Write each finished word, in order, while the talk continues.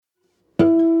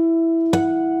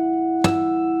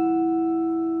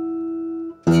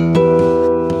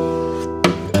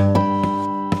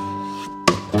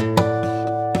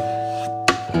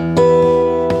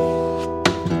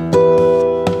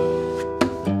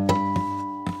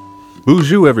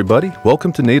Bonjour, everybody.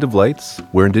 Welcome to Native Lights,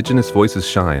 where Indigenous voices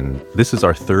shine. This is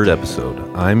our third episode.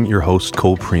 I'm your host,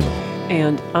 Cole Primo.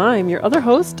 And I'm your other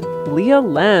host, Leah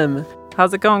Lem.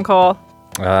 How's it going, Cole?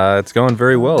 It's going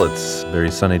very well. It's a very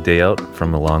sunny day out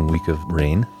from a long week of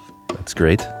rain. That's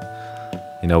great.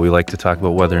 You know, we like to talk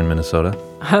about weather in Minnesota.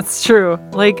 That's true.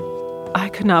 I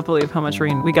could not believe how much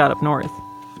rain we got up north.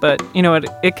 But, you know,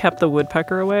 it kept the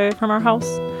woodpecker away from our house.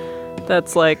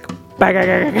 That's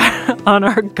on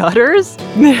our gutters.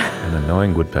 An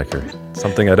annoying woodpecker.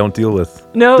 Something I don't deal with.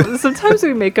 No, sometimes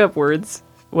we make up words,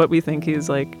 what we think he's,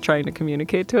 trying to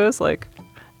communicate to us,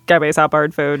 Gabby's hot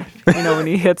barred food. You know, when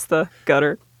he hits the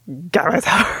gutter. Gabby's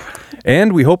hot.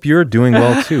 And we hope you're doing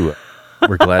well, too.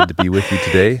 We're glad to be with you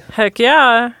today. Heck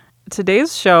yeah.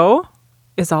 Today's show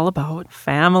is all about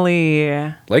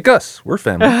family. Like us, we're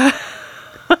family.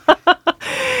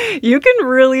 You can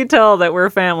really tell that we're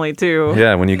family, too.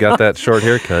 Yeah, when you got that short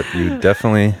haircut, you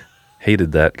definitely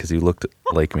hated that because you looked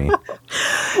like me.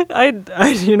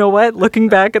 I you know what? Looking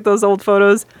back at those old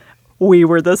photos, we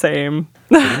were the same.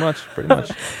 Pretty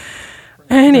much.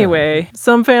 Anyway,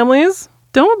 some families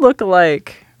don't look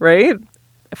alike, right?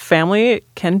 Family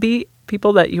can be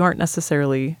people that you aren't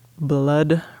necessarily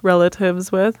blood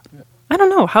relatives with. I don't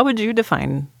know. How would you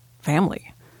define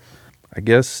family? I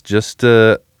guess just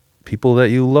people that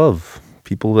you love,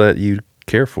 people that you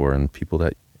care for, and people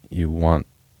that you want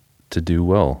to do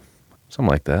well. Something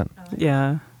like that.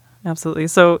 Yeah, absolutely.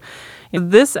 So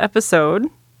this episode,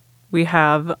 we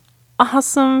have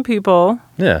awesome people.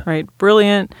 Yeah. Right?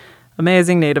 Brilliant,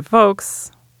 amazing Native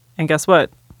folks. And guess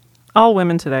what? All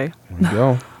women today. There you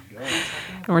go.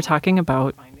 And we're talking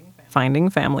about finding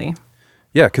family.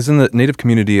 Yeah, because in the Native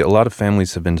community, a lot of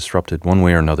families have been disrupted one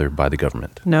way or another by the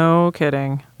government. No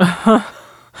kidding.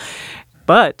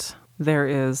 But there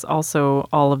is also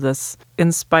all of this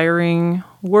inspiring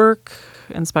work,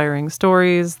 inspiring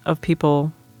stories of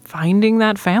people finding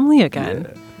that family again.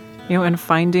 Yeah. You know, and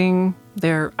finding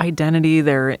their identity,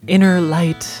 their inner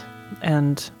light.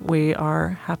 And we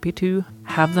are happy to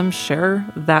have them share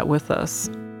that with us.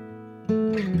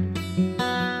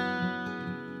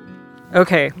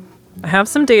 Okay, I have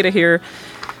some data here.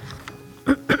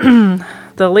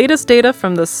 The latest data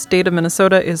from the state of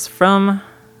Minnesota is from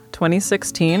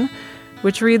 2016,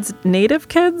 which reads Native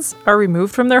kids are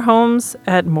removed from their homes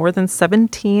at more than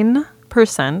 17%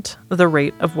 the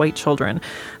rate of white children.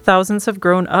 Thousands have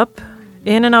grown up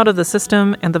in and out of the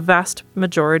system, and the vast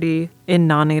majority in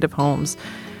non-Native homes.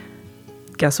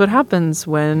 Guess what happens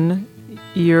when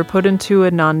you're put into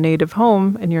a non-Native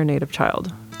home and you're a Native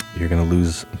child? You're going to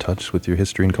lose touch with your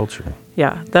history and culture.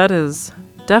 Yeah, that is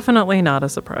definitely not a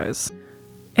surprise.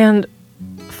 And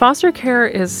foster care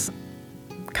is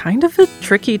kind of a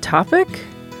tricky topic.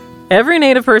 Every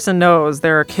Native person knows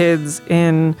there are kids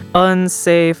in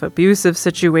unsafe, abusive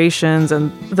situations,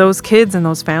 and those kids and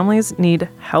those families need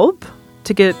help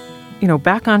to get,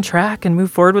 back on track and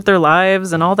move forward with their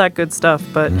lives and all that good stuff.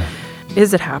 But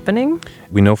is it happening?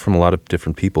 We know from a lot of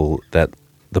different people that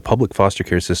the public foster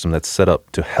care system that's set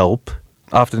up to help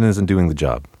often isn't doing the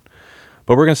job.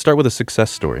 But we're going to start with a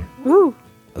success story. Woo!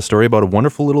 A story about a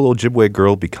wonderful little Ojibwe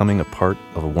girl becoming a part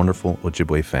of a wonderful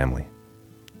Ojibwe family.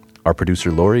 Our producer,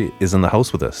 Lori, is in the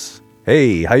house with us.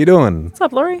 Hey, how you doing? What's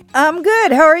up, Lori? I'm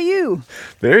good. How are you?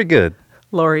 Very good.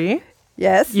 Lori?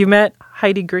 Yes? You met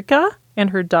Heidi Gricka and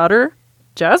her daughter,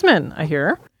 Jasmine, I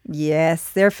hear. Yes,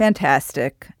 they're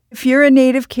fantastic. If you're a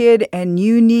Native kid and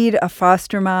you need a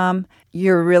foster mom,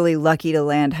 you're really lucky to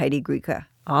land Heidi Gricka.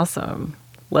 Awesome.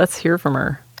 Let's hear from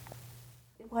her.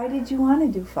 Why did you want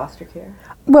to do foster care?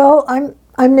 Well,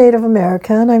 I'm Native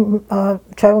American. I'm a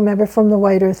tribal member from the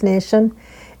White Earth Nation,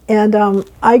 and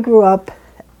I grew up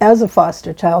as a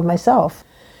foster child myself.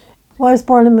 Well, I was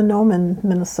born in Mahnomen,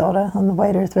 Minnesota, on the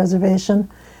White Earth Reservation,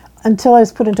 until I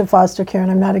was put into foster care,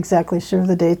 and I'm not exactly sure of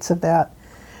the dates of that.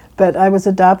 But I was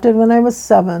adopted when I was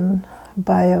 7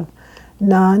 by a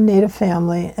non-Native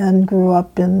family and grew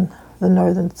up in the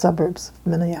northern suburbs of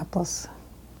Minneapolis.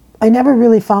 I never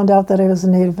really found out that I was a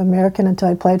Native American until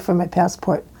I applied for my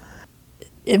passport.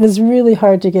 It was really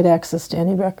hard to get access to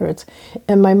any records.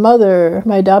 And my mother,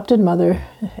 my adopted mother,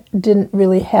 didn't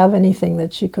really have anything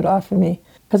that she could offer me.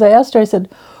 Because I asked her, I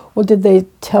said, well, did they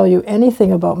tell you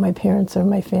anything about my parents or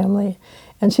my family?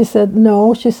 And she said,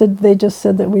 no. She said, they just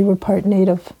said that we were part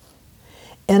Native.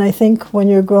 And I think when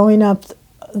you're growing up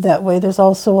that way, there's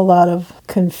also a lot of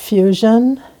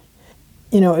confusion.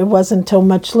 It wasn't until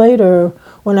much later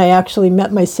when I actually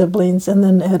met my siblings and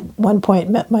then at one point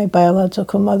met my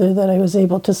biological mother that I was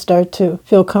able to start to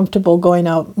feel comfortable going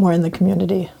out more in the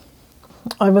community.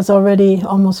 I was already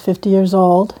almost 50 years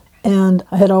old, And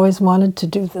I had always wanted to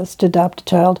do this, to adopt a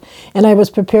child. And I was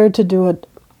prepared to do it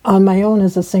on my own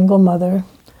as a single mother.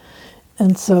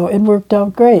 And so it worked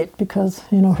out great because,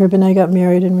 Herb and I got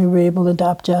married and we were able to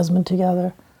adopt Jasmine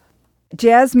together.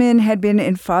 Jasmine had been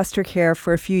in foster care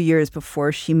for a few years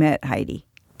before she met Heidi.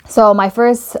 So my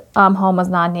first home was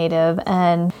non-native,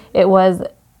 and it was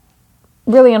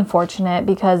really unfortunate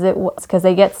because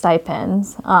they get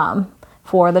stipends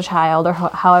for the child or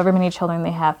however many children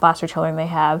they have, foster children they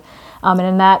have. And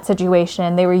in that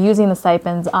situation, they were using the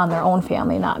stipends on their own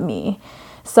family, not me.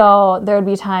 So there would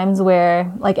be times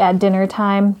where, like at dinner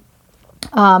time,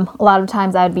 a lot of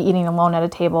times I'd be eating alone at a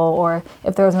table, or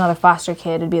if there was another foster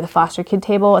kid, it'd be the foster kid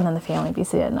table, and then the family would be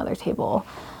sitting at another table.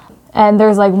 And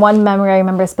there's like one memory I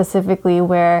remember specifically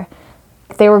where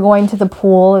they were going to the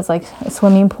pool. It's like a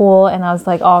swimming pool, and I was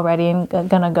like all ready and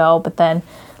gonna go, but then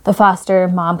the foster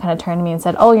mom kind of turned to me and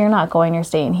said, "Oh, you're not going, you're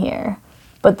staying here."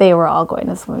 But they were all going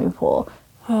to the swimming pool.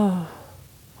 Oh,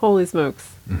 holy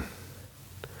smokes.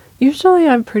 Usually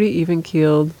I'm pretty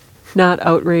even-keeled, not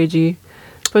outragey,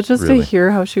 but just to hear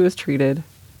how she was treated,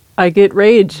 I get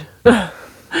rage.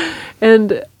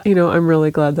 And, I'm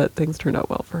really glad that things turned out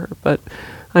well for her, but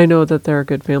I know that there are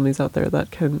good families out there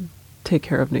that can take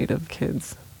care of Native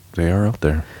kids. They are out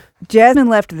there. Jasmine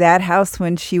left that house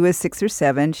when she was 6 or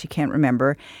 7. She can't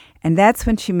remember. And that's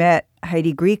when she met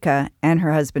Heidi Grieca and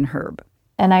her husband, Herb.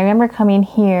 And I remember coming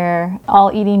here,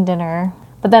 all eating dinner.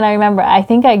 But then I remember, I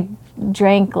think I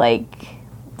drank like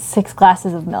 6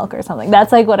 glasses of milk or something.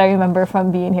 That's like what I remember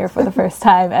from being here for the first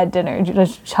time at dinner,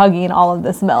 just chugging all of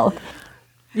this milk.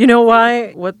 You know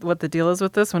why? What the deal is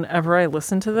with this, whenever I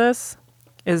listen to this,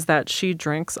 is that she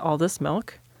drinks all this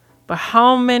milk. But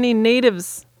how many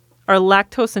natives are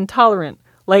lactose intolerant?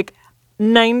 Like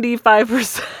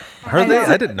 95%. Are they?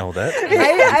 I didn't know that.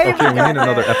 Okay, we need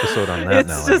another episode on that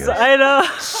now. I know.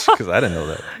 Because I didn't know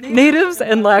that. Natives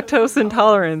and lactose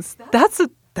intolerance. That's a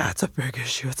big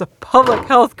issue. It's a public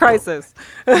health crisis.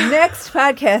 Next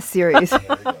podcast series.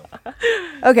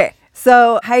 Okay,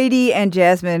 so Heidi and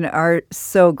Jasmine are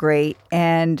so great.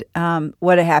 And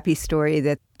what a happy story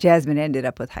that Jasmine ended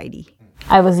up with Heidi.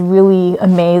 I was really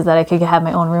amazed that I could have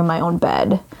my own room, my own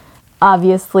bed.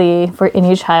 Obviously, for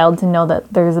any child to know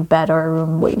that there's a bed or a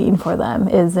room waiting for them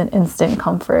is an instant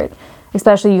comfort,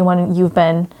 especially when you've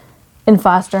been in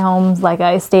foster homes, like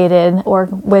I stated, or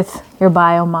with your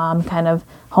bio mom, kind of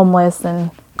homeless and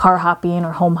car hopping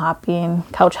or home hopping,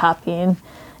 couch hopping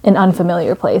in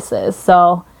unfamiliar places.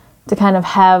 So to kind of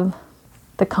have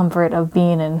the comfort of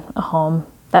being in a home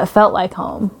that felt like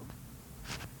home,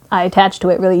 I attached to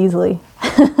it really easily.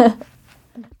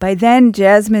 By then,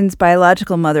 Jasmine's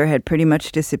biological mother had pretty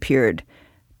much disappeared.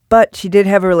 But she did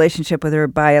have a relationship with her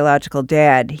biological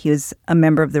dad. He was a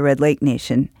member of the Red Lake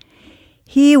Nation.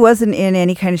 He wasn't in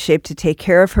any kind of shape to take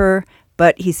care of her,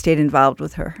 but he stayed involved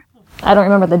with her. I don't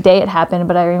remember the day it happened,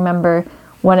 but I remember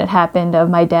when it happened of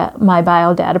my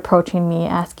bio dad approaching me,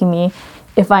 asking me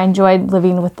if I enjoyed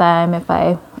living with them, if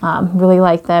I really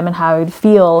liked them, and how I would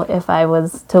feel if I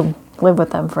was to live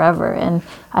with them forever. And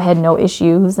I had no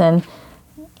issues, and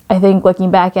I think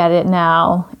looking back at it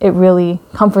now, it really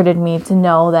comforted me to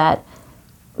know that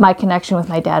my connection with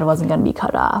my dad wasn't going to be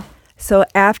cut off. So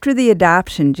after the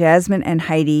adoption, Jasmine and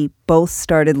Heidi both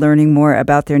started learning more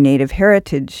about their Native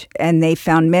heritage, and they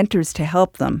found mentors to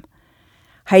help them.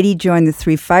 Heidi joined the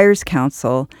Three Fires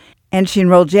Council, and she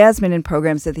enrolled Jasmine in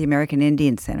programs at the American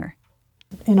Indian Center.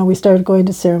 We started going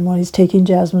to ceremonies, taking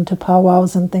Jasmine to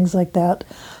powwows and things like that.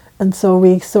 And so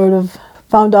we sort of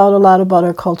found out a lot about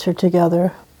our culture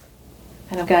together.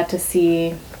 And I got to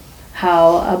see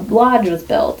how a lodge was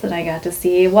built, and I got to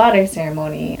see a water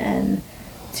ceremony, and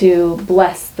to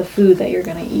bless the food that you're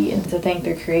going to eat, and to thank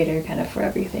their creator kind of for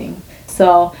everything.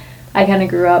 So I kind of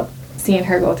grew up seeing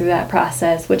her go through that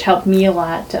process, which helped me a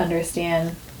lot to understand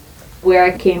where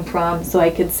I came from, so I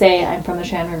could say I'm from the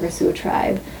Shannon River Sioux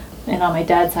tribe, and on my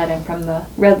dad's side I'm from the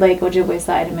Red Lake Ojibwe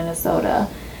side of Minnesota.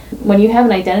 When you have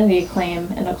an identity to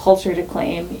claim and a culture to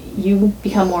claim, you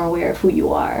become more aware of who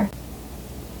you are.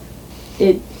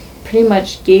 It pretty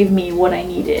much gave me what I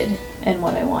needed and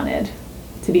what I wanted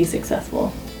to be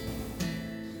successful.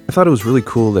 I thought it was really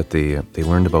cool that they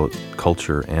learned about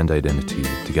culture and identity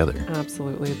together.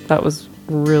 Absolutely. That was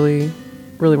really,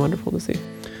 really wonderful to see.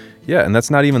 Yeah, and that's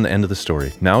not even the end of the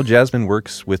story. Now Jasmine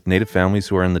works with Native families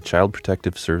who are in the Child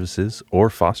Protective Services or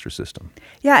foster system.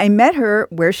 Yeah, I met her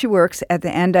where she works at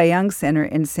the Anda Young Center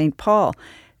in St. Paul.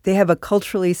 They have a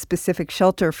culturally specific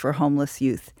shelter for homeless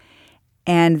youth,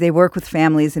 and they work with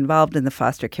families involved in the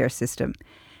foster care system.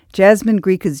 Jasmine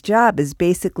Grieca's job is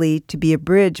basically to be a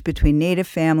bridge between Native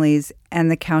families and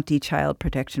the county child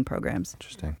protection programs.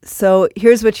 Interesting. So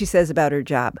here's what she says about her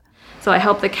job. So I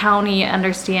help the county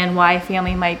understand why a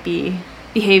family might be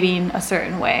behaving a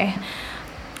certain way.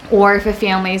 Or if a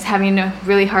family is having a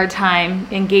really hard time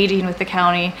engaging with the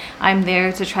county, I'm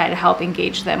there to try to help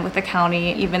engage them with the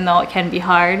county, even though it can be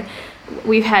hard.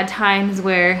 We've had times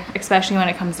where, especially when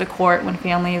it comes to court, when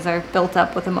families are built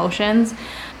up with emotions,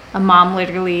 a mom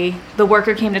literally, the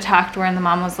worker came to talk to her and the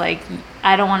mom was like,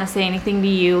 I don't want to say anything to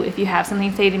you. If you have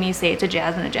something to say to me, say it to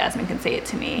Jasmine and Jasmine can say it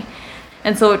to me.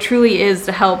 And so it truly is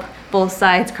to help both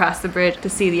sides cross the bridge to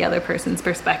see the other person's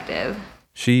perspective.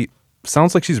 She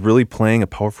sounds like she's really playing a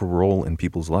powerful role in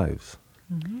people's lives,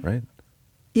 right?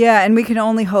 Yeah, and we can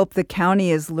only hope the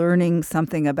county is learning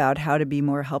something about how to be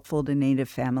more helpful to Native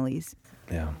families.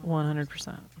 Yeah.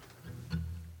 100%.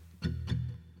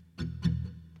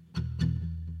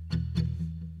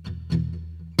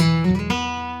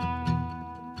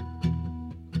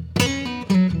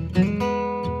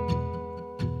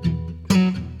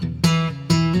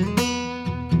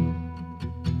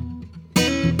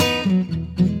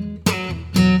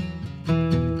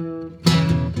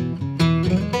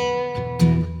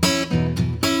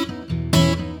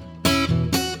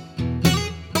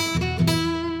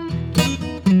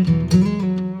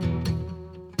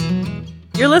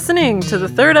 You're listening to the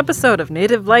third episode of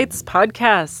Native Lights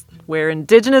Podcast, where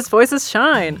Indigenous voices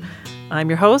shine. I'm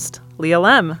your host, Leah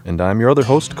Lem. And I'm your other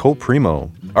host, Cole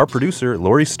Primo. Our producer,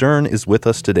 Lori Stern, is with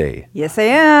us today. Yes, I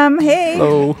am. Hey.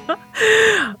 Hello.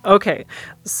 Okay,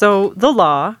 so the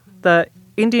law, the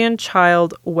Indian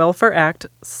Child Welfare Act,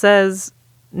 says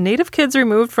Native kids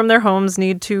removed from their homes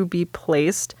need to be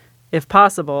placed, if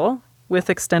possible, with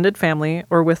extended family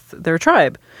or with their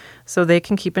tribe, so they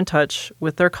can keep in touch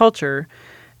with their culture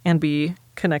and be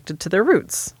connected to their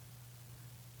roots,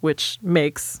 which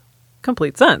makes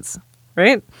complete sense,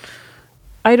 right?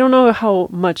 I don't know how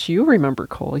much you remember,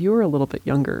 Cole. You were a little bit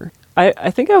younger.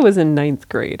 I think I was in 9th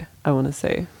grade, I want to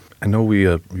say. I know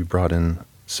we brought in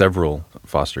several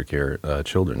foster care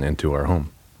children into our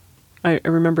home. I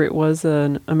remember it was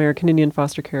an American Indian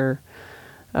foster care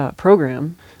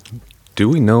program. Do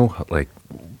we know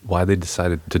why they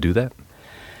decided to do that?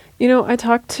 You know, I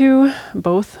talked to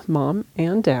both mom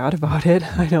and dad about it.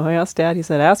 I know I asked dad, he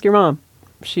said, ask your mom.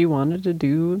 She wanted to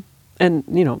do, and,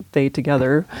 you know, they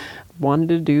together wanted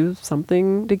to do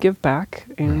something to give back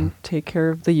and take care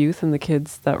of the youth and the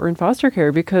kids that were in foster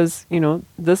care because, you know,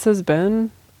 this has been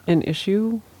an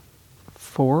issue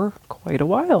for quite a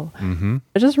while. Mm-hmm.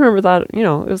 I just remember that, you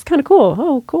know, it was kind of cool.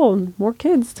 Oh, cool. More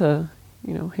kids to,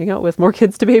 you know, hang out with, more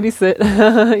kids to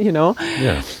babysit, you know?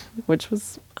 Yeah. Which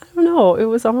was, I don't know, it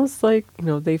was almost like, you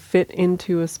know, they fit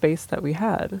into a space that we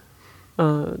had,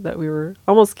 that we were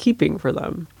almost keeping for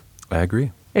them. I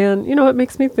agree. And, you know, it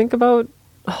makes me think about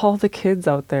all the kids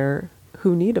out there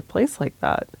who need a place like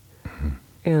that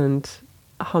and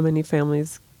how many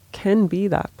families can be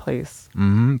that place.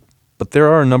 Mm-hmm. But there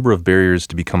are a number of barriers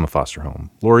to become a foster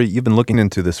home. Lori, you've been looking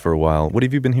into this for a while. What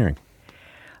have you been hearing?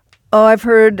 Oh, I've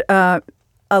heard a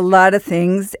lot of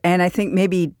things, and I think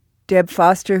maybe Deb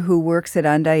Foster, who works at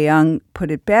Andai Young,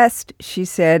 put it best. She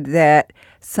said that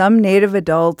some Native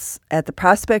adults, at the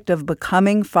prospect of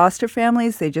becoming foster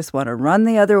families, they just want to run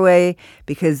the other way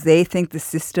because they think the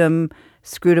system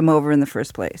screwed them over in the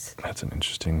first place. That's an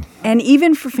interesting... And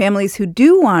even for families who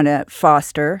do want to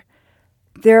foster,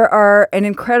 there are an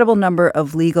incredible number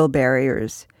of legal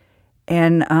barriers.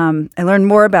 And I learned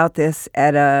more about this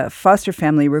at a foster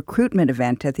family recruitment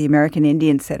event at the American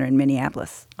Indian Center in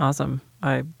Minneapolis. Awesome.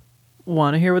 I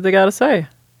want to hear what they got to say.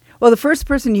 Well, the first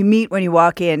person you meet when you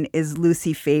walk in is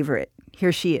Lucy Favorite.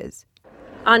 Here she is.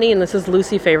 Ani, and this is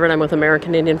Lucy Favorite. I'm with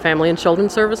American Indian Family and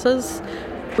Children's Services.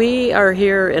 We are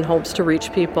here in hopes to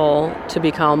reach people to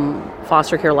become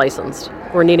foster care licensed.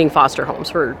 We're needing foster homes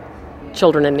for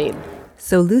children in need.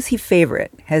 So Lucy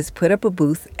Favorite has put up a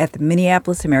booth at the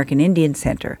Minneapolis American Indian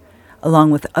Center,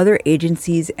 along with other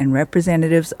agencies and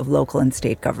representatives of local and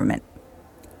state government.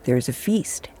 There's a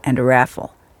feast and a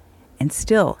raffle. And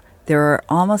still, there are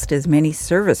almost as many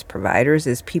service providers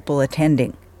as people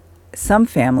attending. Some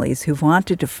families who've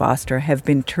wanted to foster have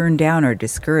been turned down or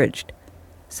discouraged.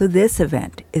 So this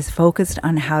event is focused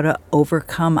on how to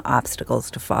overcome obstacles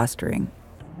to fostering.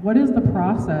 What is the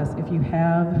process if you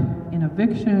have an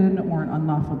eviction or an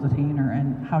unlawful detainer,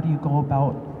 and how do you go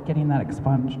about getting that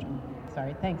expunged?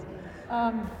 Sorry, thanks.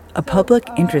 A public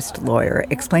interest lawyer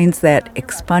explains that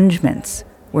expungements,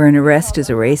 where an arrest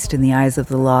is erased in the eyes of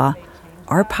the law,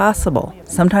 are possible,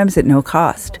 sometimes at no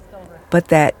cost, but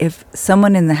that if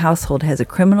someone in the household has a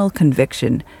criminal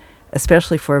conviction,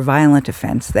 especially for a violent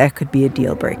offense, that could be a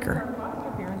deal breaker.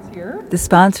 The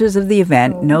sponsors of the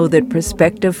event know that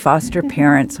prospective foster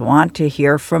parents want to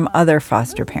hear from other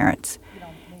foster parents.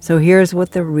 So here's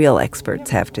what the real experts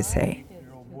have to say.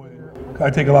 I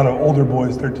take a lot of older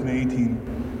boys, 13 to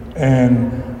 18,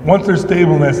 and once they're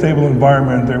stable in that stable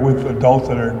environment, they're with adults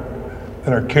that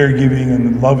are caregiving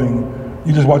and loving.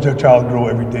 You just watch that child grow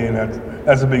every day, and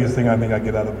that's the biggest thing I think I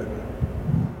get out of it.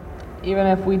 Even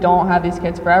if we don't have these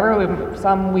kids forever,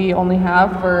 some we only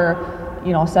have for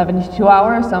 72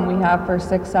 hours, some we have for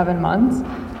 6-7 months.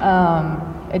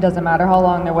 It doesn't matter how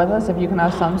long they're with us. If you can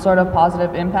have some sort of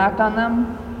positive impact on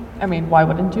them, I mean, why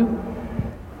wouldn't you?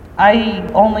 I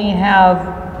only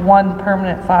have one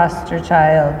permanent foster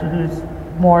child who's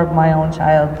more of my own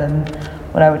child than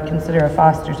what I would consider a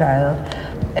foster child.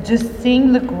 Just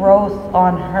seeing the growth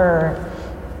on her,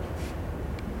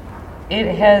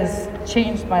 it has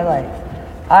changed my life.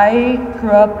 I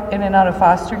grew up in and out of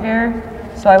foster care,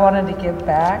 so I wanted to give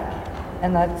back,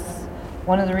 and that's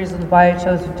one of the reasons why I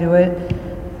chose to do it,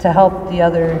 to help the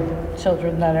other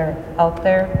children that are out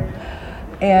there.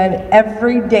 And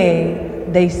every day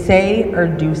they say or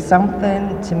do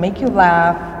something to make you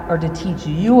laugh or to teach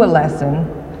you a lesson,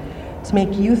 to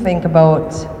make you think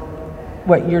about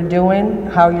what you're doing,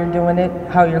 how you're doing it,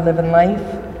 how you're living life.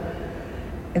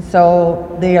 And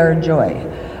so they are a joy.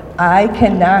 I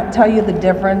cannot tell you the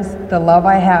difference, the love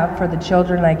I have for the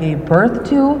children I gave birth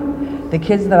to, the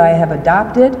kids that I have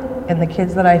adopted, and the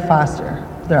kids that I foster.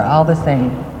 They're all the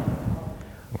same.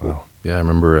 Wow. Yeah, I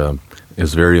remember it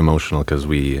was very emotional because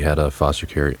we had a foster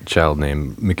care child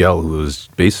named Miguel who was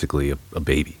basically a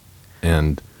baby.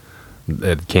 And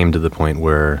it came to the point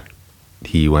where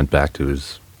he went back to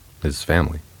his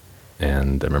family.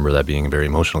 And I remember that being very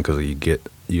emotional because you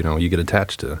get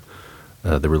attached to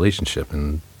the relationship.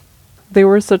 And they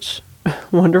were such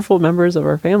wonderful members of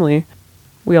our family.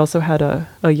 We also had a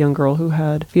young girl who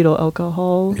had fetal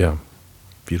alcohol. Yeah,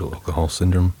 fetal alcohol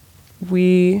syndrome.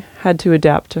 We had to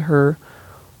adapt to her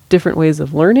different ways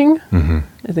of learning. Mm-hmm.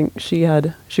 I think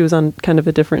she was on kind of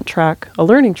a different track, a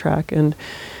learning track. And,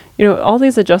 all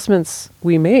these adjustments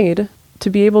we made to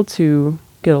be able to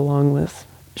get along with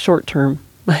short-term,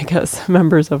 I guess,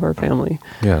 members of our family.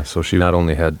 Yeah, so she not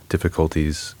only had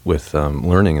difficulties with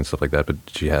learning and stuff like that, but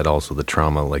she had also the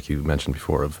trauma, like you mentioned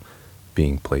before, of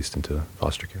being placed into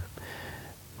foster care.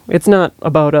 It's not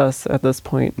about us at this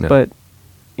point, no. But,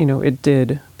 it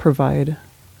did provide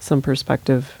some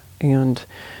perspective, and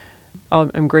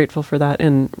I'm grateful for that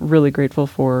and really grateful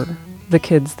for the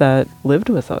kids that lived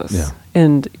with us. Yeah.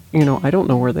 And, I don't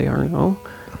know where they are now,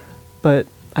 but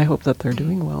I hope that they're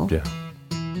doing well. Yeah.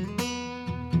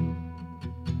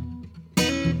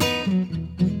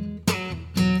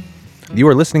 You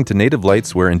are listening to Native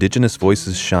Lights, where Indigenous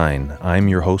voices shine. I'm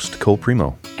your host, Cole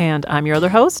Primo. And I'm your other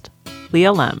host,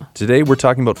 Leah Lem. Today we're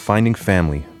talking about finding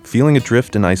family, feeling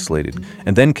adrift and isolated,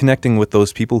 and then connecting with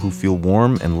those people who feel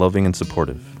warm and loving and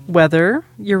supportive. Whether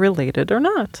you're related or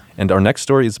not. And our next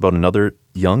story is about another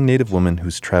young Native woman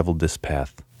who's traveled this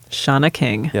path. Shauna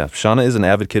King. Yeah, Shauna is an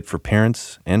advocate for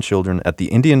parents and children at the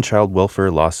Indian Child Welfare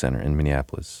Law Center in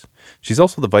Minneapolis. She's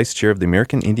also the vice chair of the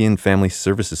American Indian Family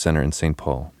Services Center in St.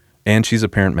 Paul. And she's a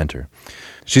parent mentor.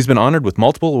 She's been honored with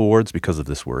multiple awards because of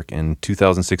this work. In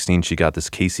 2016, she got this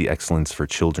Casey Excellence for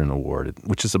Children Award,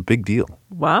 which is a big deal.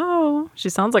 Wow. She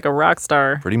sounds like a rock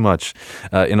star. Pretty much.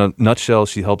 In a nutshell,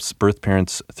 she helps birth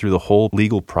parents through the whole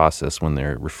legal process when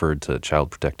they're referred to Child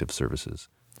Protective Services.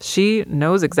 She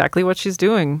knows exactly what she's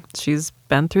doing. She's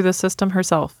been through the system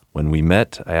herself. When we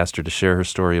met, I asked her to share her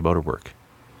story about her work.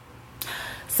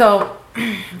 So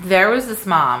there was this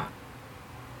mom.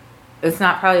 It's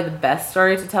not probably the best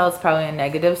story to tell. It's probably a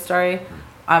negative story.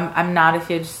 I'm not a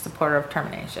huge supporter of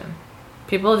termination.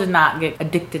 People did not get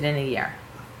addicted in a year.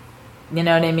 You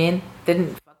know what I mean? They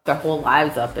didn't fuck their whole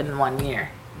lives up in 1 year.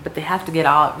 But they have to get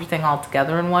everything all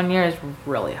together in 1 year is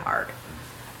really hard.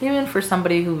 Even for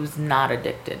somebody who's not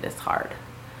addicted, it's hard.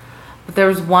 But there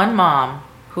was one mom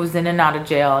who was in and out of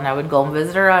jail, and I would go and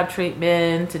visit her on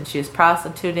treatment, and she was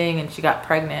prostituting, and she got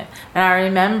pregnant. And I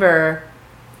remember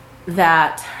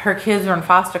that her kids were in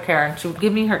foster care, and she would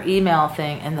give me her email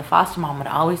thing, and the foster mom would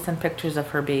always send pictures of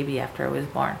her baby after it was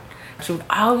born. She would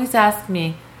always ask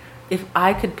me if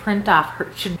I could print off her.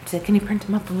 She'd say, "Can you print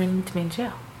them up and bring them to me in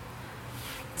jail?"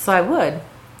 So I would.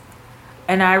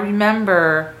 And I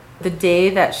remember the day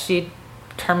that she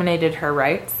terminated her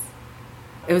rights,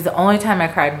 it was the only time I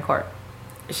cried in court.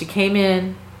 She came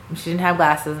in, and she didn't have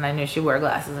glasses, and I knew she wore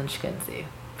glasses and she couldn't see.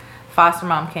 Foster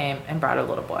mom came and brought her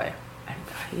little boy.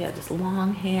 He had this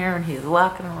long hair, and he was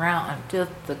walking around, and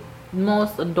just the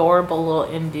most adorable little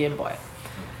Indian boy.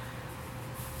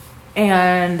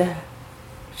 And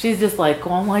she's just like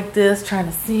going like this, trying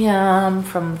to see him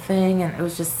from the thing, and it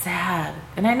was just sad.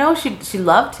 And I know she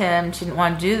loved him. She didn't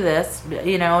want to do this,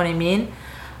 you know what I mean?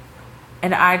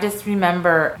 And I just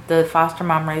remember the foster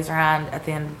mom raised her hand at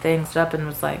the end of the thing, stood up and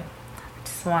was like, I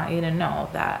just want you to know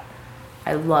that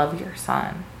I love your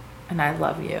son and I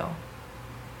love you.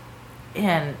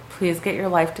 And please get your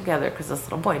life together because this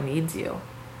little boy needs you.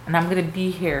 And I'm going to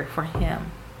be here for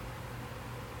him.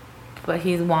 But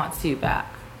he wants you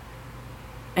back.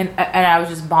 And I was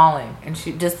just bawling. And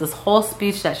she just this whole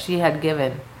speech that she had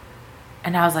given.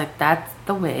 And I was like, that's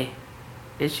the way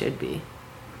it should be.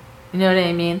 You know what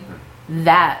I mean?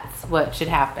 That's what should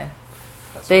happen.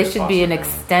 They should be an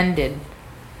extended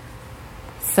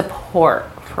support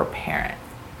for parent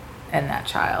and that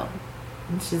child.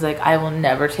 And she's like, I will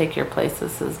never take your place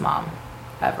as his mom,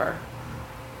 ever.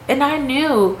 And I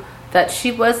knew that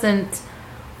she wasn't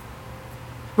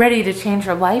ready to change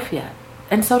her life yet.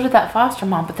 And so did that foster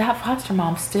mom. But that foster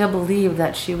mom still believed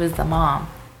that she was the mom.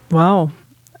 Wow.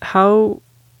 How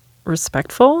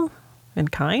respectful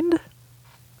and kind.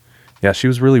 Yeah, she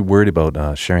was really worried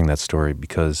about sharing that story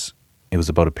because it was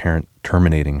about a parent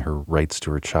terminating her rights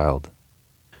to her child.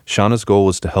 Shauna's goal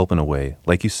was to help in a way,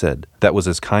 like you said, that was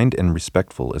as kind and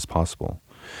respectful as possible.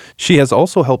 She has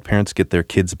also helped parents get their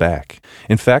kids back.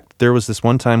 In fact, there was this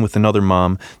one time with another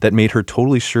mom that made her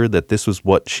totally sure that this was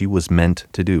what she was meant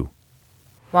to do.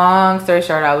 Long story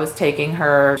short, I was taking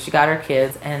her, she got her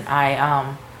kids, and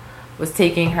I was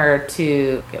taking her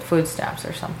to get food stamps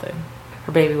or something.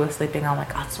 Her baby was sleeping. I'm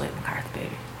like, I'll just wait in the car with the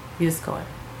baby. You just go in.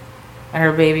 And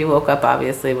her baby woke up,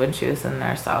 obviously, when she was in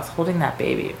there, so I was holding that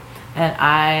baby. And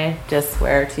I just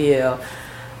swear to you,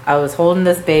 I was holding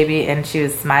this baby, and she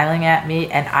was smiling at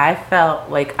me, and I felt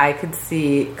like I could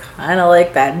see kind of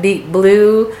like that deep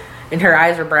blue, and her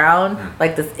eyes were brown,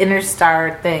 like this inner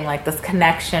star thing, like this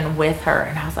connection with her.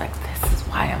 And I was like, this is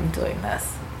why I'm doing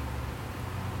this.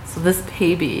 So this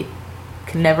baby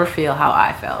can never feel how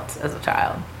I felt as a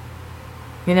child.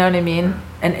 You know what I mean?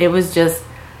 And it was just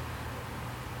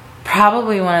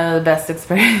probably one of the best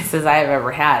experiences I've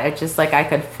ever had. It's just like I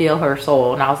could feel her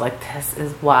soul, and I was like, this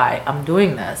is why I'm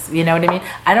doing this. You know what I mean?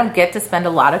 I don't get to spend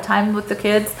a lot of time with the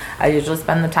kids. I usually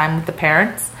spend the time with the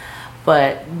parents.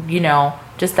 But, you know,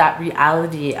 just that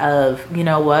reality of, you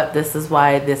know what, this is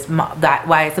why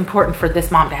why it's important for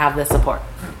this mom to have this support.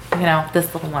 You know,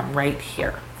 this little one right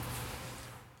here.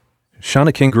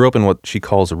 Shauna King grew up in what she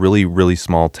calls a really, really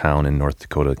small town in North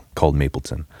Dakota called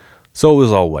Mapleton. So it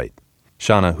was all white.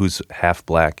 Shauna, who's half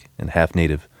black and half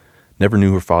native, never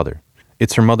knew her father.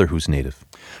 It's her mother who's native.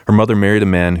 Her mother married a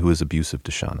man who was abusive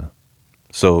to Shauna.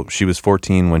 So she was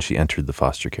 14 when she entered the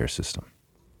foster care system.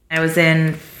 I was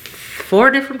in 4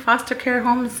 different foster care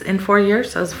homes in 4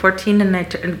 years. I was 14 and I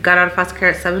got out of foster care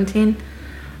at 17.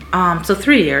 So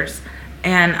 3 years.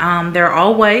 And they're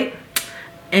all white.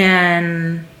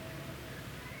 And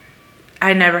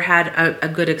I never had a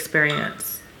good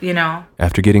experience, you know.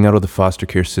 After getting out of the foster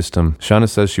care system, Shauna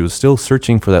says she was still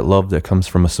searching for that love that comes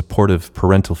from a supportive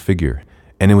parental figure.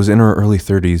 And it was in her early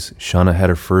 30s, Shauna had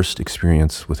her first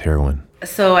experience with heroin.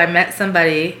 So I met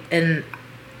somebody, and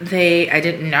I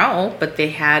didn't know, but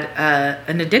they had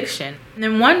an addiction. And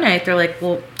then one night they're like,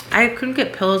 well, I couldn't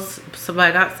get pills, so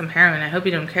I got some heroin. I hope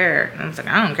you don't care. And I was like,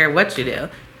 I don't care what you do.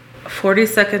 40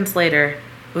 seconds later,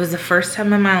 it was the first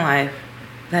time in my life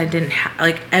that I didn't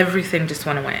everything just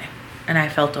went away. And I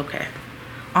felt okay.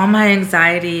 All my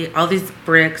anxiety, all these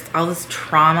bricks, all this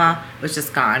trauma was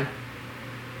just gone.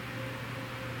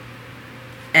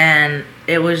 And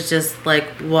it was just like,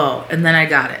 whoa. And then I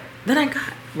got it. Then I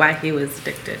got why he was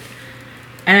addicted.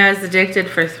 And I was addicted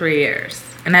for 3 years.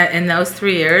 And in those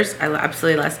 3 years, I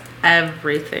absolutely lost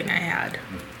everything I had.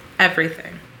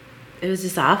 Everything. It was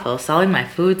just awful. Selling my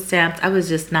food stamps. I was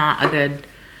just not a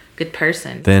good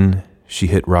person. Then she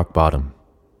hit rock bottom,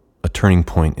 a turning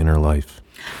point in her life.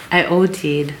 I OD'd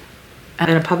in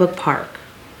a public park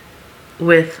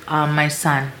with my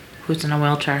son, who's in a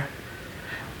wheelchair.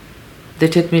 They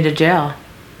took me to jail,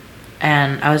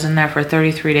 and I was in there for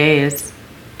 33 days,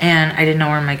 and I didn't know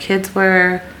where my kids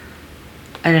were.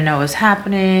 I didn't know what was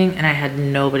happening, and I had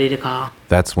nobody to call.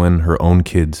 That's when her own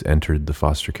kids entered the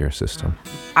foster care system.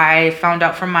 I found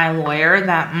out from my lawyer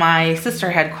that my sister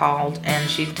had called, and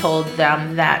she told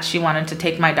them that she wanted to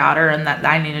take my daughter, and that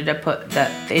they needed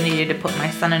to put my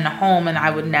son in a home, and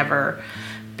I would never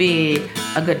be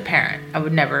a good parent. I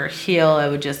would never heal. I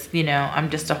would just, I'm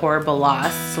just a horrible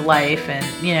loss to life,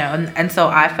 and so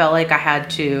I felt like I had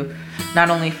to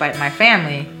not only fight my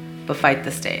family, but fight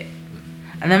the state.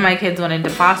 And then my kids went into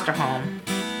foster home,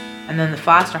 and then the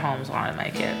foster homes wanted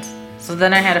my kids. So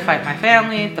then I had to fight my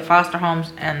family, the foster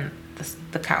homes, and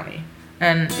the county,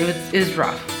 and it was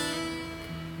rough.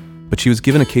 But she was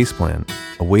given a case plan,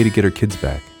 a way to get her kids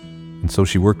back, and so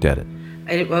she worked at it.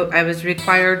 I was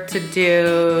required to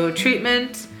do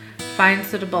treatment, find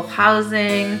suitable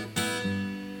housing,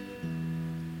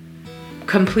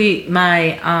 complete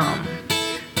my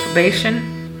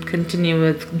probation, continue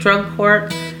with drug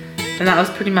court, and that was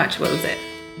pretty much what was it.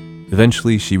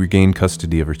 Eventually, she regained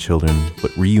custody of her children,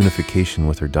 but reunification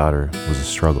with her daughter was a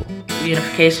struggle.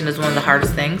 Reunification is one of the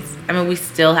hardest things. I mean, we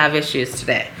still have issues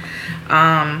today.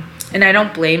 And I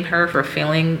don't blame her for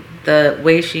feeling the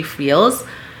way she feels.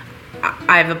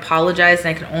 I've apologized,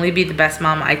 and I can only be the best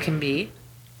mom I can be.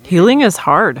 Healing is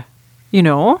hard, you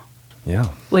know? Yeah.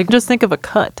 Like, just think of a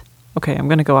cut. Okay, I'm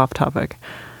going to go off topic.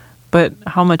 But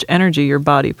how much energy your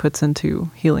body puts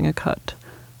into healing a cut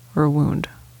or a wound.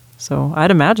 So I'd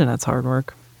imagine that's hard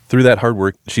work. Through that hard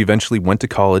work, she eventually went to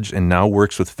college and now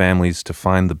works with families to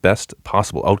find the best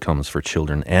possible outcomes for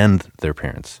children and their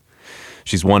parents.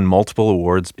 She's won multiple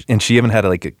awards, and she even had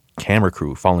a camera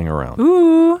crew following her around.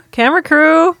 Ooh, camera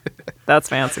crew. That's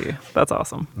fancy. That's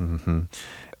awesome. Mm-hmm.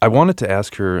 I wanted to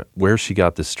ask her where she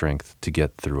got the strength to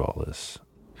get through all this.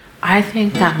 I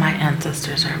think that my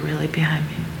ancestors are really behind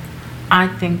me. I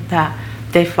think that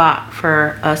they fought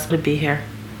for us to be here.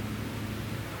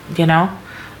 You know?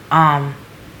 And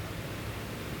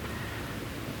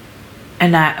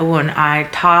when I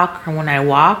talk or when I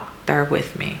walk, they're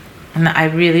with me. And I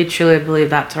really, truly believe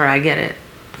that's where I get it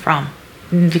from.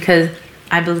 Because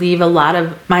I believe a lot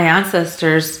of my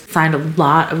ancestors signed a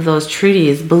lot of those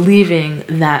treaties believing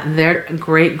that their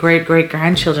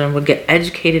great-great-great-grandchildren would get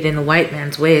educated in the white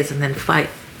man's ways and then fight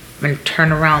and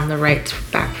turn around the rights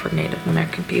back for Native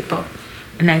American people.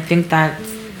 And I think that's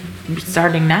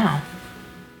starting now.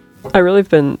 I really have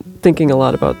been thinking a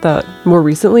lot about that more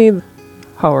recently,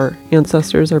 how our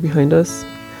ancestors are behind us.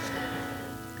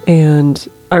 And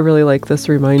I really like this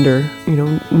reminder,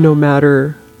 no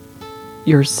matter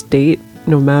your state,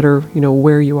 no matter,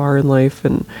 where you are in life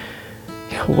and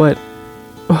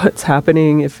what's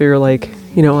happening, if you're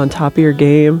on top of your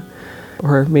game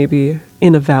or maybe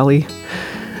in a valley,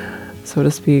 so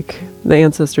to speak, the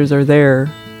ancestors are there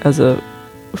as a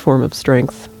form of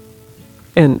strength.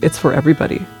 And it's for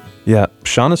everybody. Yeah,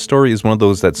 Shauna's story is one of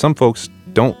those that some folks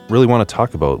don't really want to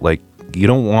talk about. You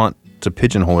don't want to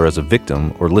pigeonhole her as a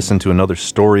victim or listen to another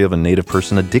story of a Native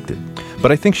person addicted.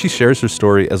 But I think she shares her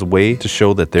story as a way to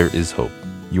show that there is hope.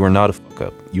 You are not a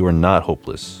fuck-up. You are not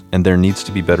hopeless. And there needs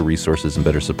to be better resources and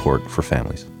better support for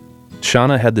families.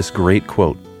 Shauna had this great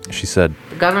quote. She said,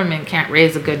 "The government can't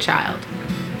raise a good child,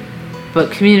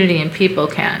 but community and people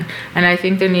can." And I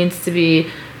think there needs to be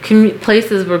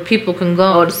places where people can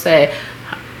go to say,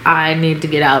 I need to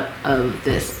get out of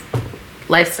this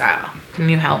lifestyle. Can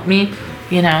you help me?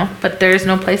 But there's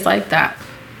no place like that.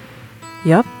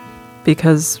 Yep,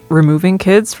 because removing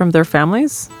kids from their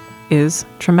families is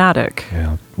traumatic.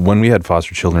 Yeah. When we had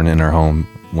foster children in our home,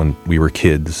 when we were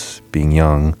kids, being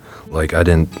young, I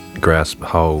didn't grasp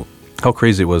how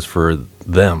crazy it was for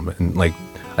them. And I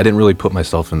didn't really put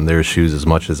myself in their shoes as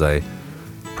much as I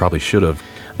probably should have.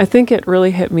 I think it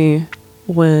really hit me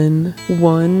when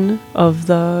one of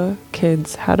the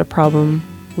kids had a problem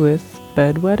with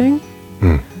bedwetting.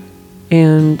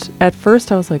 And at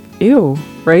first I was like, ew,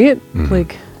 right?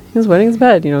 Mm-hmm. He's wetting his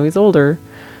bed, he's older.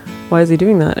 Why is he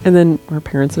doing that? And then our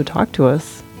parents would talk to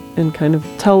us and kind of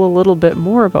tell a little bit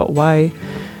more about why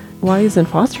he's in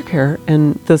foster care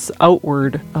and this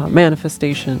outward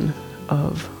manifestation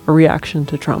of a reaction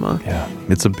to trauma. Yeah,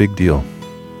 it's a big deal.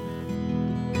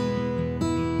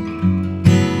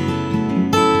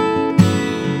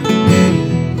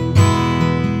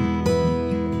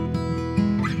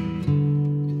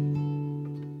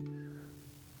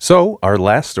 So, our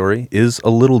last story is a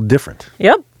little different.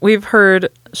 Yep. We've heard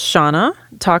Shauna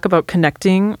talk about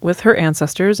connecting with her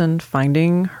ancestors and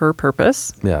finding her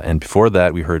purpose. Yeah, and before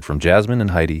that, we heard from Jasmine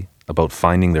and Heidi about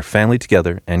finding their family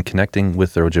together and connecting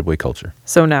with their Ojibwe culture.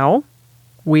 So now,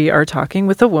 we are talking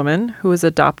with a woman who was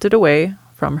adopted away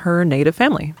from her native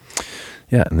family.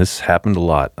 Yeah, and this happened a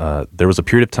lot. There was a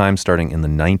period of time starting in the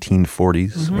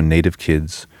 1940s when Native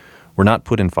kids were not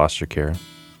put in foster care.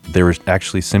 They were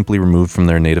actually simply removed from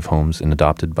their native homes and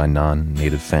adopted by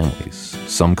non-native families.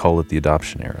 Some call it the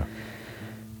adoption era.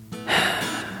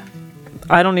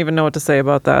 I don't even know what to say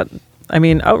about that. I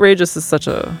mean, outrageous is such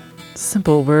a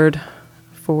simple word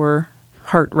for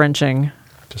heart-wrenching.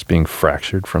 Just being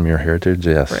fractured from your heritage,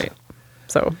 yes. Right.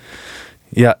 So.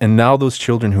 Yeah, and now those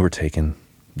children who were taken,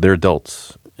 they're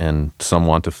adults, and some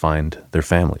want to find their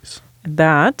families.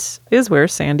 That is where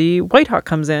Sandy Whitehawk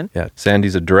comes in. Yeah,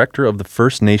 Sandy's a director of the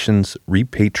First Nations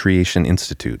Repatriation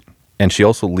Institute. And she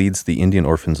also leads the Indian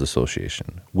Orphans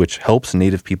Association, which helps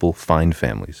Native people find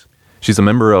families. She's a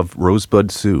member of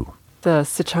Rosebud Sioux. The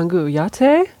Sichangu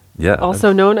Yate, Yeah.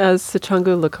 also known as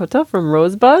Sichangu Lakota from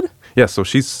Rosebud. Yeah, so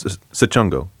she's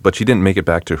Sichungo, but she didn't make it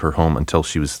back to her home until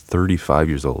she was 35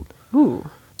 years old. Ooh.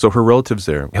 So her relatives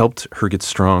there helped her get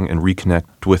strong and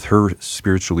reconnect with her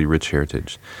spiritually rich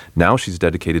heritage. Now she's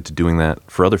dedicated to doing that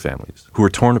for other families who are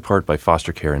torn apart by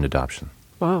foster care and adoption.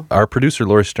 Wow. Our producer,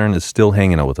 Lori Stern, is still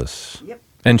hanging out with us. Yep.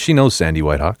 And she knows Sandy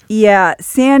Whitehawk. Yeah,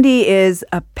 Sandy is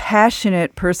a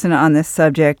passionate person on this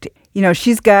subject. You know,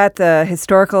 she's got the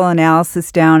historical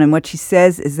analysis down, and what she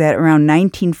says is that around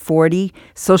 1940,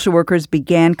 social workers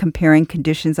began comparing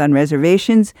conditions on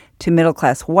reservations to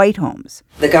middle-class white homes.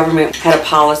 The government had a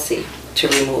policy to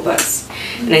remove us,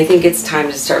 and I think it's time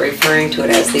to start referring to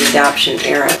it as the adoption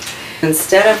era.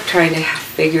 Instead of trying to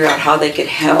figure out how they could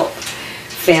help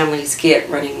families get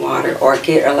running water or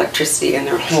get electricity in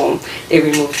their home, they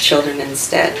removed children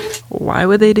instead. Why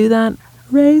would they do that?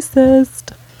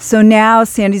 Racist. So now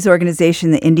Sandy's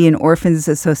organization, the Indian Orphans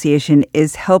Association,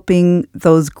 is helping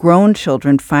those grown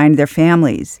children find their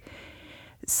families.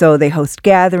 So they host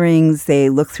gatherings, they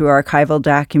look through archival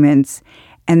documents,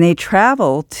 and they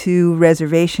travel to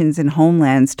reservations and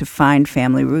homelands to find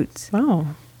family roots. Wow,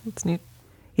 that's neat.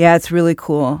 Yeah, it's really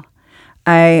cool.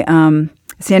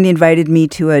 Sandy invited me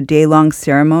to a day-long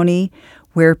ceremony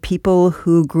where people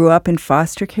who grew up in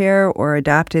foster care or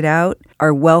adopted out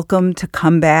are welcome to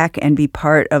come back and be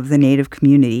part of the Native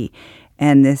community.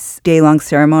 And this day-long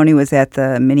ceremony was at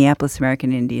the Minneapolis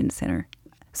American Indian Center.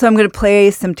 So I'm going to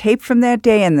play some tape from that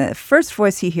day, and the first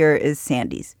voice you hear is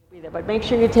Sandy's. But make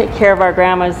sure you take care of our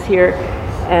grandmas here,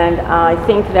 and I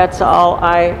think that's all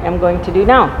I am going to do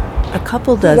now. A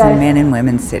couple dozen men and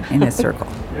women sit in a circle.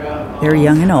 They're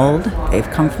young and old. They've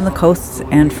come from the coasts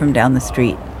and from down the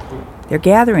street. They're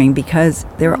gathering because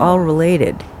they're all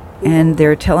related, and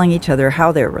they're telling each other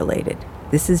how they're related.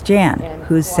 This is Jan,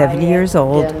 who's 70 years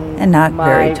old and not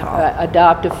very tall. My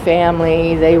adoptive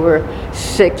family, they were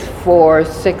 6'4",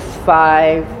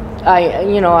 6'5".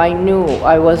 I knew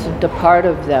I wasn't a part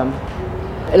of them.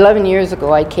 11 years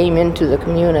ago, I came into the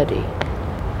community.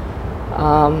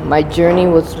 My journey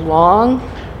was long,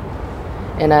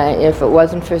 and if it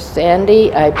wasn't for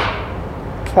Sandy, I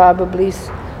probably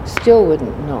still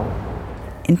wouldn't know.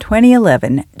 In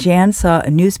 2011, Jan saw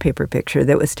a newspaper picture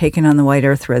that was taken on the White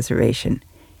Earth Reservation.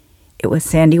 It was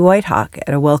Sandy Whitehawk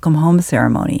at a welcome home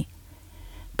ceremony.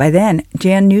 By then,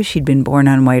 Jan knew she'd been born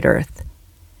on White Earth.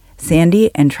 Sandy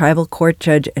and tribal court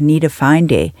judge Anita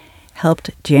Feinday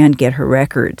helped Jan get her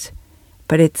records,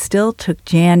 but it still took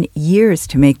Jan years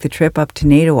to make the trip up to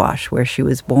Naytawash, where she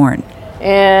was born.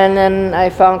 And then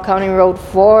I found County Road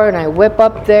 4, and I whip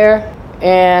up there.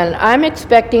 And I'm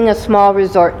expecting a small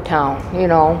resort town,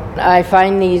 I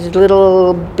find these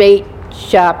little bait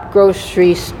shop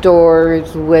grocery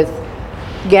stores with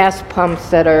gas pumps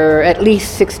that are at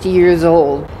least 60 years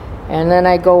old. And then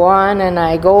I go on and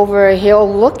I go over a hill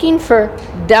looking for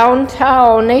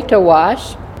downtown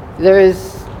Naytawash.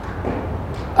 There's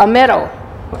a meadow.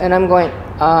 And I'm going,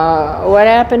 what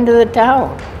happened to the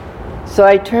town? So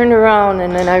I turned around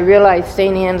and then I realized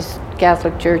St. Anne's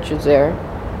Catholic Church is there.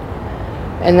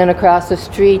 And then across the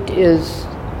street is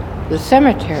the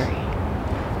cemetery.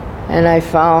 And I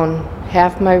found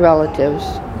half my relatives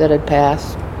that had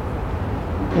passed.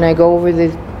 And I go over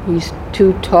these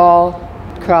two tall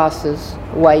crosses,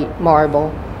 white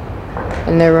marble,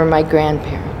 and there were my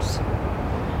grandparents.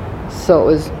 So it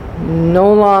was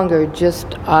no longer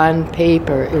just on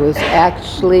paper. It was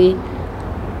real.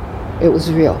 It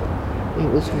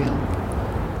was real.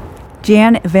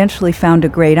 Jan eventually found a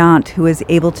great aunt who was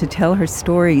able to tell her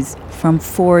stories from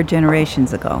 4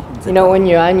 generations ago. When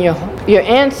you're on your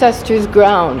ancestors'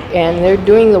 ground and they're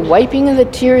doing the wiping of the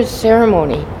tears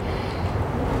ceremony,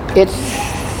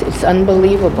 it's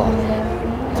unbelievable.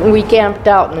 We camped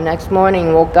out, and the next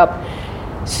morning woke up,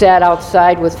 sat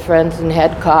outside with friends and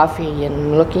had coffee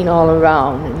and looking all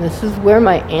around. And this is where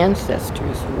my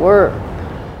ancestors were.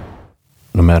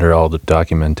 No matter all the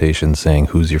documentation saying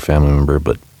who's your family member,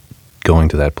 but going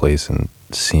to that place and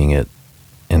seeing it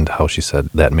and how she said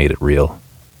that made it real,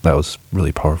 that was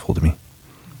really powerful to me.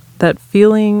 That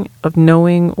feeling of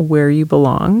knowing where you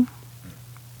belong.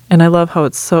 And I love how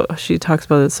she talks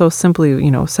about it so simply,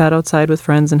 sat outside with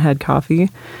friends and had coffee.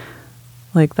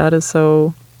 Like, that is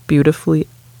so beautifully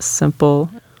simple.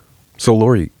 So,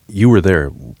 Lori, you were there.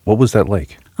 What was that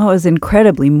like? Oh, it was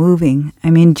incredibly moving.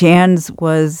 I mean, Jan's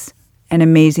was an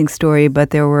amazing story, but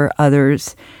there were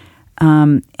others.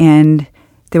 And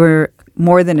there were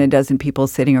more than a dozen people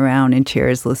sitting around in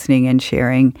chairs listening and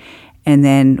sharing. And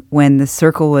then when the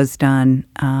circle was done,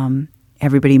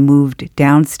 everybody moved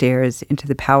downstairs into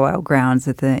the powwow grounds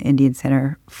at the Indian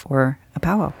Center for a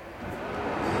powwow.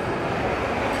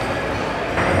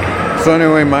 So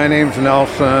anyway, my name's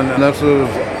Nelson, and this is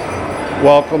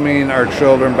welcoming our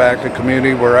children back to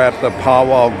community. We're at the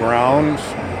powwow grounds,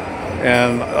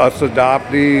 and us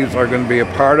adoptees are going to be a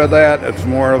part of that. It's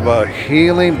more of a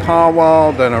healing powwow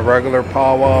than a regular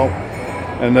powwow,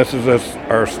 and this is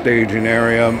our staging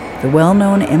area. The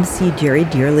well-known MC Jerry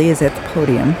Dearly is at the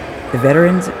podium. The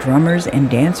veterans, drummers, and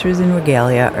dancers in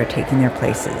regalia are taking their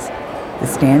places. The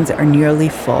stands are nearly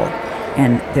full,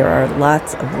 and there are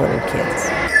lots of little kids.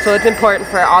 So it's important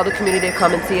for all the community to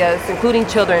come and see us, including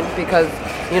children, because,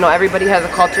 everybody has a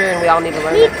culture and we all need to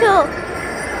learn it. Me too.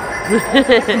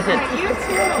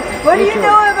 What do you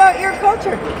know about your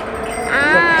culture?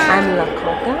 I'm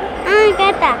Lakota.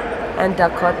 Dakota. And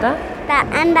Dakota.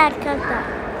 And Dakota.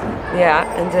 Yeah,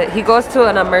 and he goes to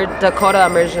an Dakota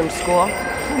immersion school.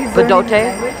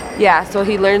 Badote. Yeah, so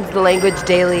he learns the language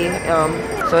daily.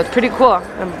 So it's pretty cool.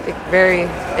 I'm very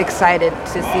excited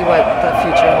to see what the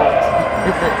future holds.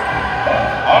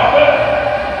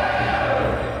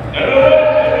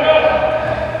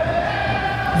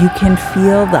 You can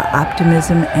feel the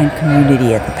optimism and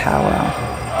community at the powwow.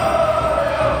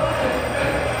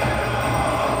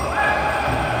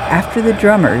 After the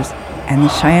drummers and the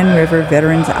Cheyenne River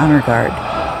Veterans Honor Guard,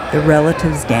 the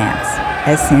relatives dance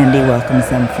as Sandy welcomes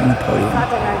them from the podium.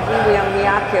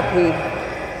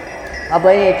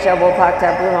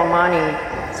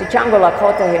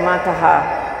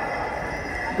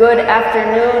 Good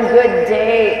afternoon, good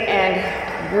day, and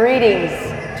greetings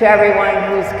to everyone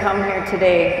who's come here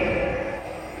today.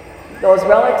 Those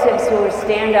relatives who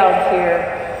stand out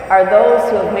here are those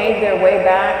who have made their way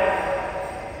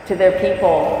back to their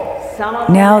people.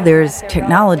 Now there's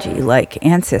technology like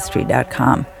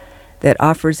Ancestry.com that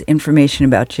offers information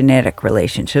about genetic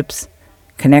relationships.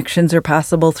 Connections are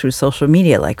possible through social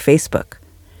media like Facebook.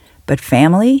 But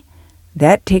family,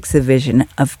 that takes the vision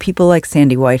of people like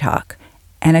Sandy Whitehawk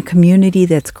and a community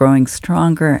that's growing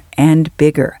stronger and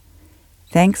bigger,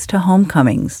 thanks to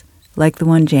homecomings like the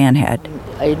one Jan had.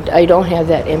 I don't have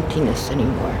that emptiness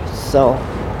anymore, so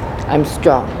I'm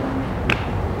strong.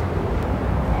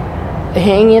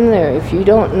 Hang in there. If you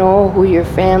don't know who your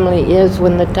family is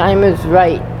when the time is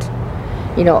right,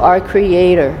 our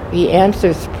Creator, He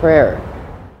answers prayer.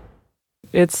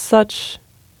 It's such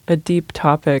a deep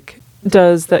topic.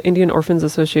 Does the Indian Orphans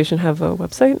Association have a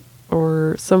website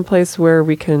or someplace where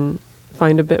we can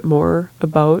find a bit more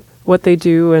about what they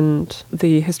do and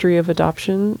the history of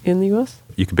adoption in the U.S.?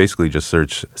 You can basically just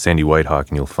search Sandy Whitehawk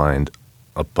and you'll find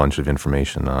a bunch of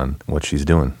information on what she's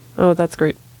doing. Oh, that's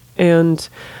great. And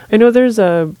I know there's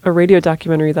a radio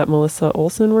documentary that Melissa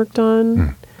Olson worked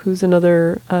on, who's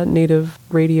another Native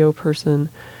radio person.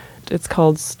 It's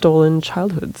called Stolen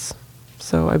Childhoods.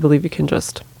 So I believe you can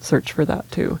just search for that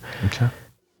too. Okay.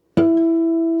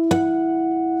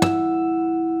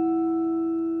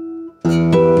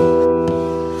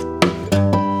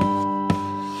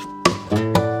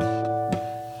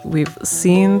 We've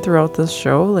seen throughout this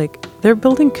show, they're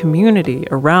building community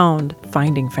around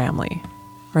finding family,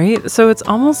 right? So it's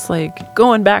almost like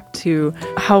going back to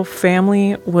how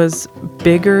family was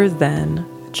bigger than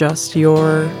just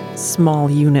your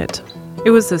small unit. It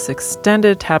was this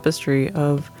extended tapestry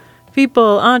of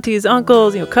people, aunties,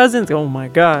 uncles, cousins. Oh my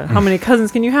God, how many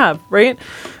cousins can you have, right?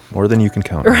 More than you can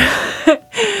count.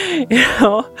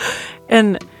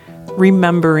 And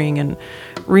remembering and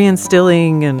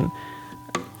reinstilling and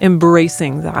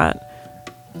embracing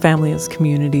that family is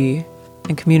community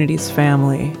and community is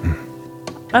family.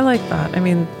 I like that. I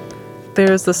mean,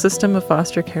 there's the system of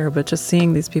foster care, but just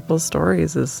seeing these people's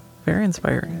stories is very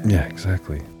inspiring. Yeah,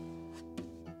 exactly.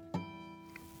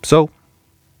 So,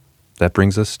 that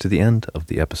brings us to the end of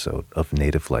the episode of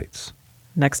Native Lights.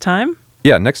 Next time?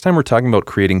 Yeah, next time we're talking about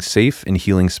creating safe and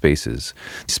healing spaces.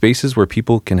 Spaces where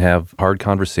people can have hard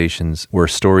conversations, where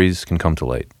stories can come to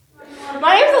light.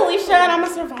 My name's Alicia and I'm a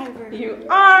survivor. You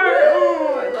are?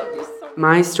 Oh, I love you so much.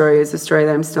 My story is a story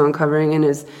that I'm still uncovering and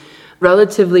is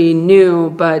relatively new,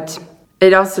 but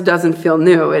it also doesn't feel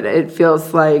new. It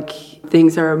feels like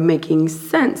things are making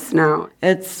sense now.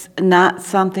 It's not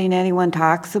something anyone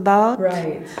talks about.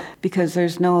 Right. Because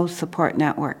there's no support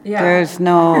network. Yeah. There's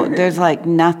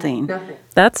nothing.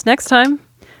 That's next time.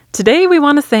 Today we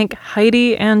want to thank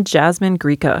Heidi and Jasmine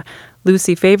Grieca,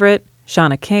 Lucy Favorite,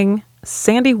 Shauna King,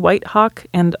 Sandy Whitehawk,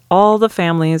 and all the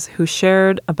families who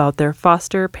shared about their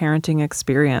foster parenting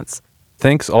experience.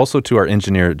 Thanks also to our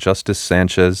engineer, Justice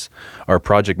Sanchez, our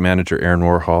project manager, Aaron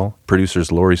Warhol,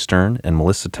 producers Lori Stern and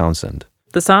Melissa Townsend.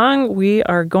 The song we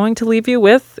are going to leave you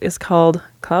with is called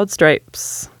Cloud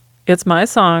Stripes. It's my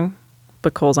song,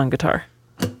 but Cole's on guitar.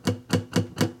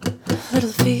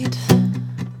 Little feet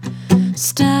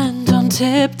stand on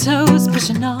tiptoes,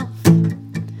 pushing off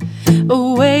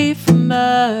away from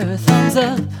earth, thumbs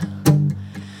up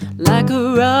like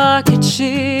a rocket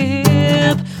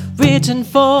ship, reaching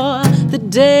for the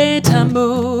daytime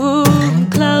moon.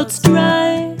 Cloud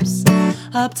stripes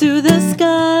up to the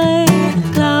sky,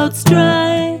 cloud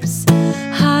stripes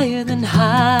higher than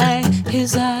high.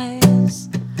 His eyes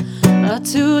are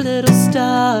two little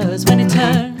stars. When he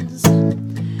turns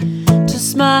to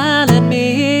smile at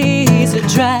me, he's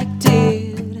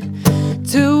attracted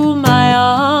to my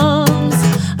arms,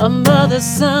 a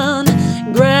mother-son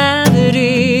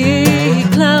gravity.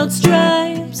 Cloud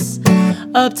stripes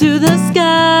up to the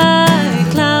sky,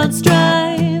 cloud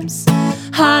stripes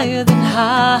higher than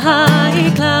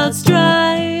high. Cloud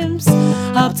stripes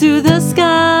up to the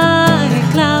sky,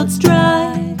 cloud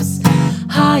stripes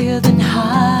higher than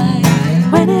high.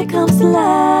 When it comes to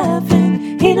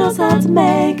laughing, he knows how to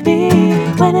make me.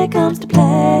 When it comes to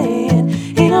playing,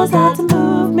 he knows how to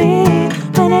move me.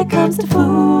 When it comes to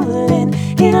fooling,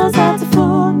 he knows how to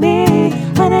fool me.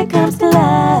 When it comes to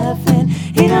laughing,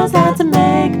 he knows how to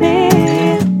make me.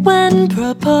 When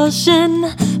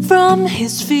propulsion from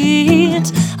his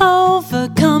feet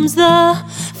overcomes the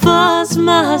force of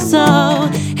my soul,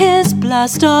 his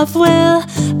blast off will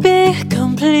be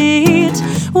complete.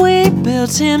 We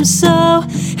built him so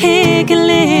he can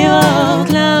leave. Oh,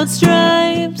 cloud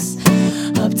stripes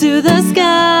up to the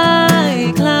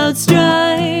sky, cloud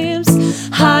stripes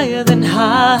higher than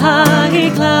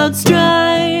high. Cloud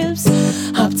stripes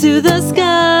up to the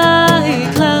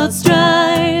sky, cloud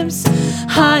stripes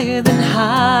higher than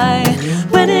high.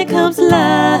 When it comes to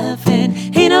laughing,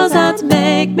 he knows how to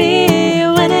make me.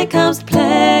 When it comes to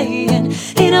playing,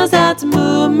 he knows how to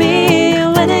move me.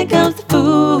 When it comes to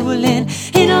fooling,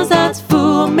 he knows how to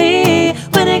fool me.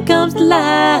 When it comes to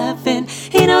laughing,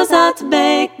 he knows how to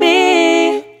make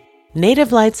me.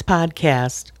 Native Lights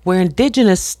Podcast, where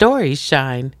Indigenous stories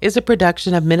shine, is a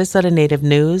production of Minnesota Native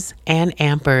News and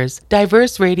Ampers,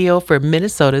 diverse radio for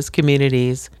Minnesota's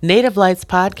communities. Native Lights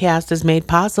Podcast is made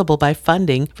possible by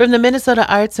funding from the Minnesota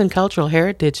Arts and Cultural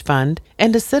Heritage Fund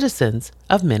and the citizens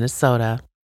of Minnesota.